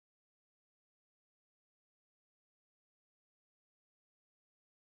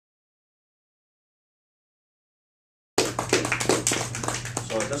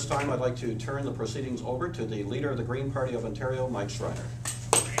this time I'd like to turn the proceedings over to the leader of the Green Party of Ontario, Mike Schreiner.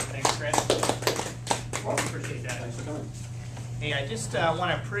 Thanks, Chris. Well, Appreciate that. thanks for coming. Hey, I just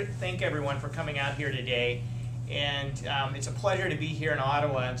want to thank everyone for coming out here today. And it's a pleasure to be here in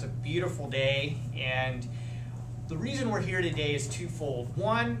Ottawa. It's a beautiful day. And the reason we're here today is twofold.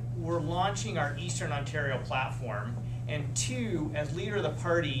 One, we're launching our Eastern Ontario platform. And two, as leader of the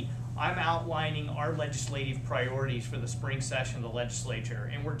party, I'm outlining our legislative priorities for the spring session of the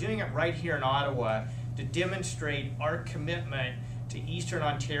legislature. And we're doing it right here in Ottawa to demonstrate our commitment to Eastern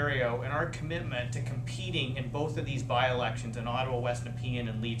Ontario and our commitment to competing in both of these by-elections in Ottawa, West-Nepean,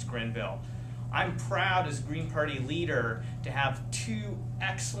 and Leeds-Grenville. I'm proud as Green Party leader to have two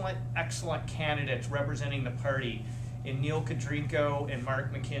excellent candidates representing the party in Neil Kudrinko and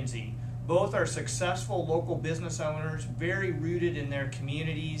MacKenzie. Both are successful local business owners, very rooted in their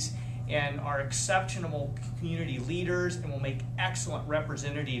communities, and are exceptional community leaders and will make excellent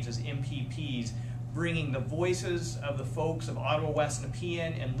representatives as MPPs, bringing the voices of the folks of Ottawa,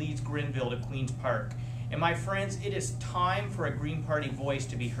 West-Nepean, and Leeds-Grenville to Queen's Park. And my friends, it is time for a Green Party voice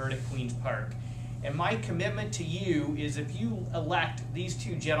to be heard at Queen's Park. And my commitment to you is if you elect these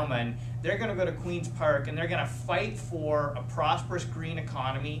two gentlemen, they're going to go to Queen's Park and they're going to fight for a prosperous green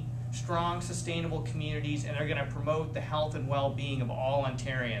economy, strong, sustainable communities, and they're going to promote the health and well-being of all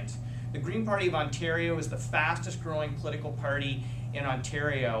Ontarians. The Green Party of Ontario is the fastest growing political party in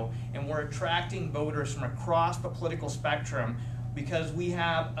Ontario, and we're attracting voters from across the political spectrum because we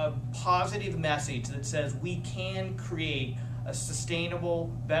have a positive message that says we can create a sustainable,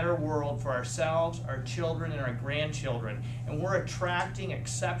 better world for ourselves, our children, and our grandchildren. And we're attracting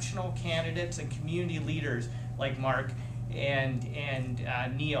exceptional candidates and community leaders like Mark and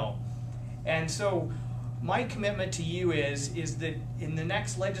Neil. And so my commitment to you is that in the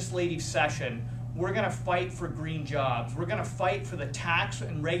next legislative session, we're going to fight for green jobs. We're going to fight for the tax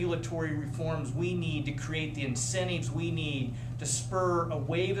and regulatory reforms we need to create the incentives we need to spur a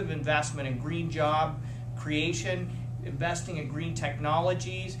wave of investment in green job creation, investing in green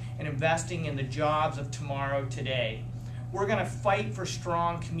technologies, and investing in the jobs of tomorrow today. We're going to fight for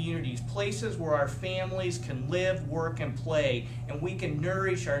strong communities, places where our families can live, work, and play, and we can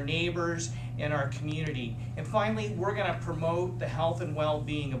nourish our neighbors and our community. And finally, we're going to promote the health and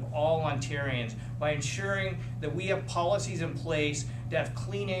well-being of all Ontarians by ensuring that we have policies in place to have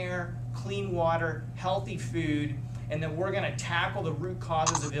clean air, clean water, healthy food, and that we're going to tackle the root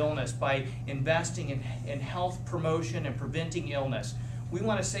causes of illness by investing in health promotion and preventing illness. We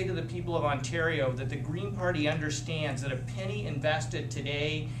want to say to the people of Ontario that the Green Party understands that a penny invested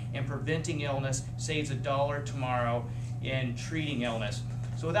today in preventing illness saves $1 tomorrow in treating illness.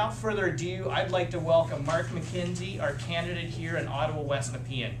 So without further ado, I'd like to welcome Mark MacKenzie, our candidate here in Ottawa,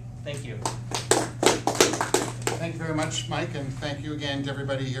 West-Nepean. Thank you. Thank you very much, Mike, and thank you again to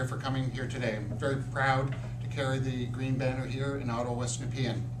everybody here for coming here today. I'm very proud to carry the green banner here in Ottawa,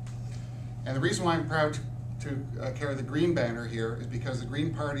 West-Nepean. And the reason why I'm proud to carry the green banner here is because the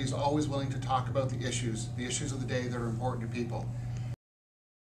Green Party is always willing to talk about the issues of the day that are important to people.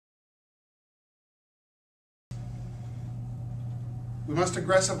 We must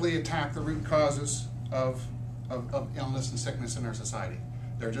aggressively attack the root causes of illness and sickness in our society.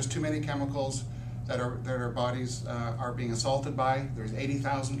 There are just too many chemicals that our bodies are being assaulted by. There's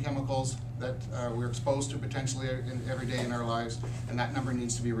 80,000 chemicals that we're exposed to potentially every day in our lives, and that number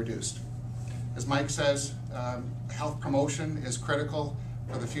needs to be reduced. As Mike says, health promotion is critical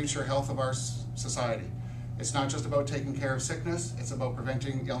for the future health of our society. It's not just about taking care of sickness, it's about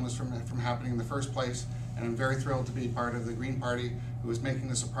preventing illness from happening in the first place, and I'm very thrilled to be part of the Green Party who is making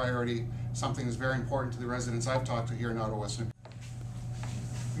this a priority, something that's very important to the residents I've talked to here in Ottawa, West-Nepean.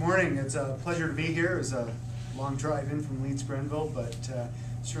 Good morning. It's a pleasure to be here. It was a long drive in from Leeds-Grenville, but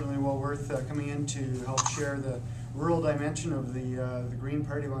certainly well worth coming in to help share the rural dimension of the Green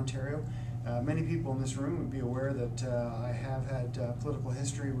Party of Ontario. Many people in this room would be aware that I have had political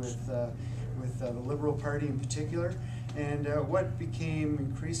history with the Liberal Party in particular, and what became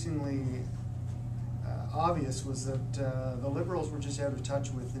increasingly obvious was that the Liberals were just out of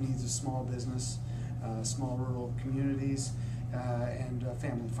touch with the needs of small business, small rural communities, and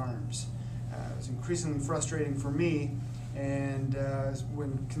family farms. It was increasingly frustrating for me, and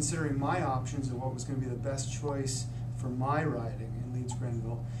when considering my options of what was going to be the best choice for my riding in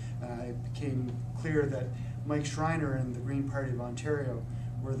Leeds-Grenville, it became clear that Mike Schreiner and the Green Party of Ontario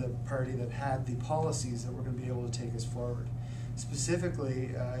were the party that had the policies that were going to be able to take us forward.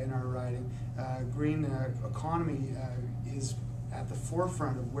 Specifically in our riding, green economy is at the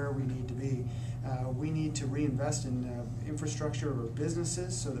forefront of where we need to be. We need to reinvest in infrastructure of our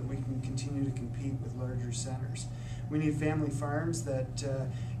businesses so that we can continue to compete with larger centers. We need family farms that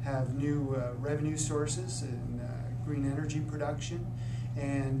have new revenue sources in green energy production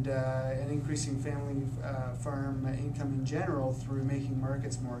and increasing family farm income in general through making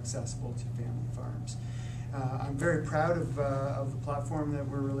markets more accessible to family farms. I'm very proud of the platform that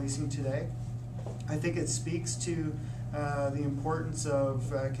we're releasing today. I think it speaks to the importance of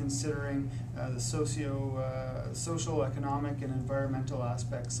considering the social, economic, and environmental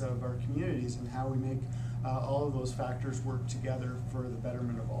aspects of our communities and how we make all of those factors work together for the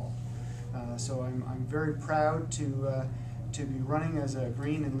betterment of all. So I'm very proud to be running as a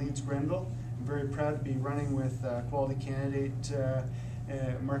Green in Leeds-Grenville. I'm very proud to be running with quality candidate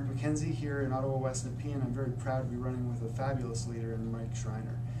MacKenzie here in Ottawa, West-Nepean. I'm very proud to be running with a fabulous leader in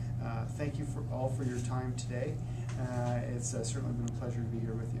Schreiner. Thank you all for your time today. It's certainly been a pleasure to be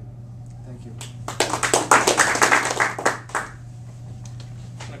here with you. Thank you.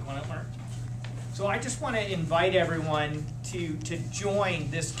 So I just want to invite everyone to join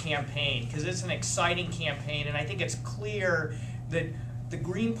this campaign because it's an exciting campaign, and I think it's clear that the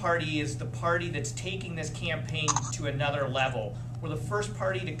Green Party is the party that's taking this campaign to another level. We're the first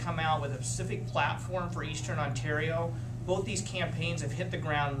party to come out with a specific platform for Eastern Ontario. Both these campaigns have hit the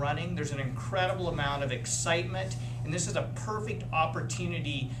ground running. There's an incredible amount of excitement, and this is a perfect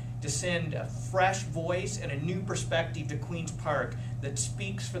opportunity to send a fresh voice and a new perspective to Queen's Park that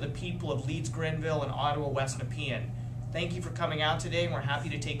speaks for the people of Leeds-Grenville and Ottawa, West-Nepean. Thank you for coming out today, and we're happy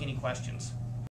to take any questions.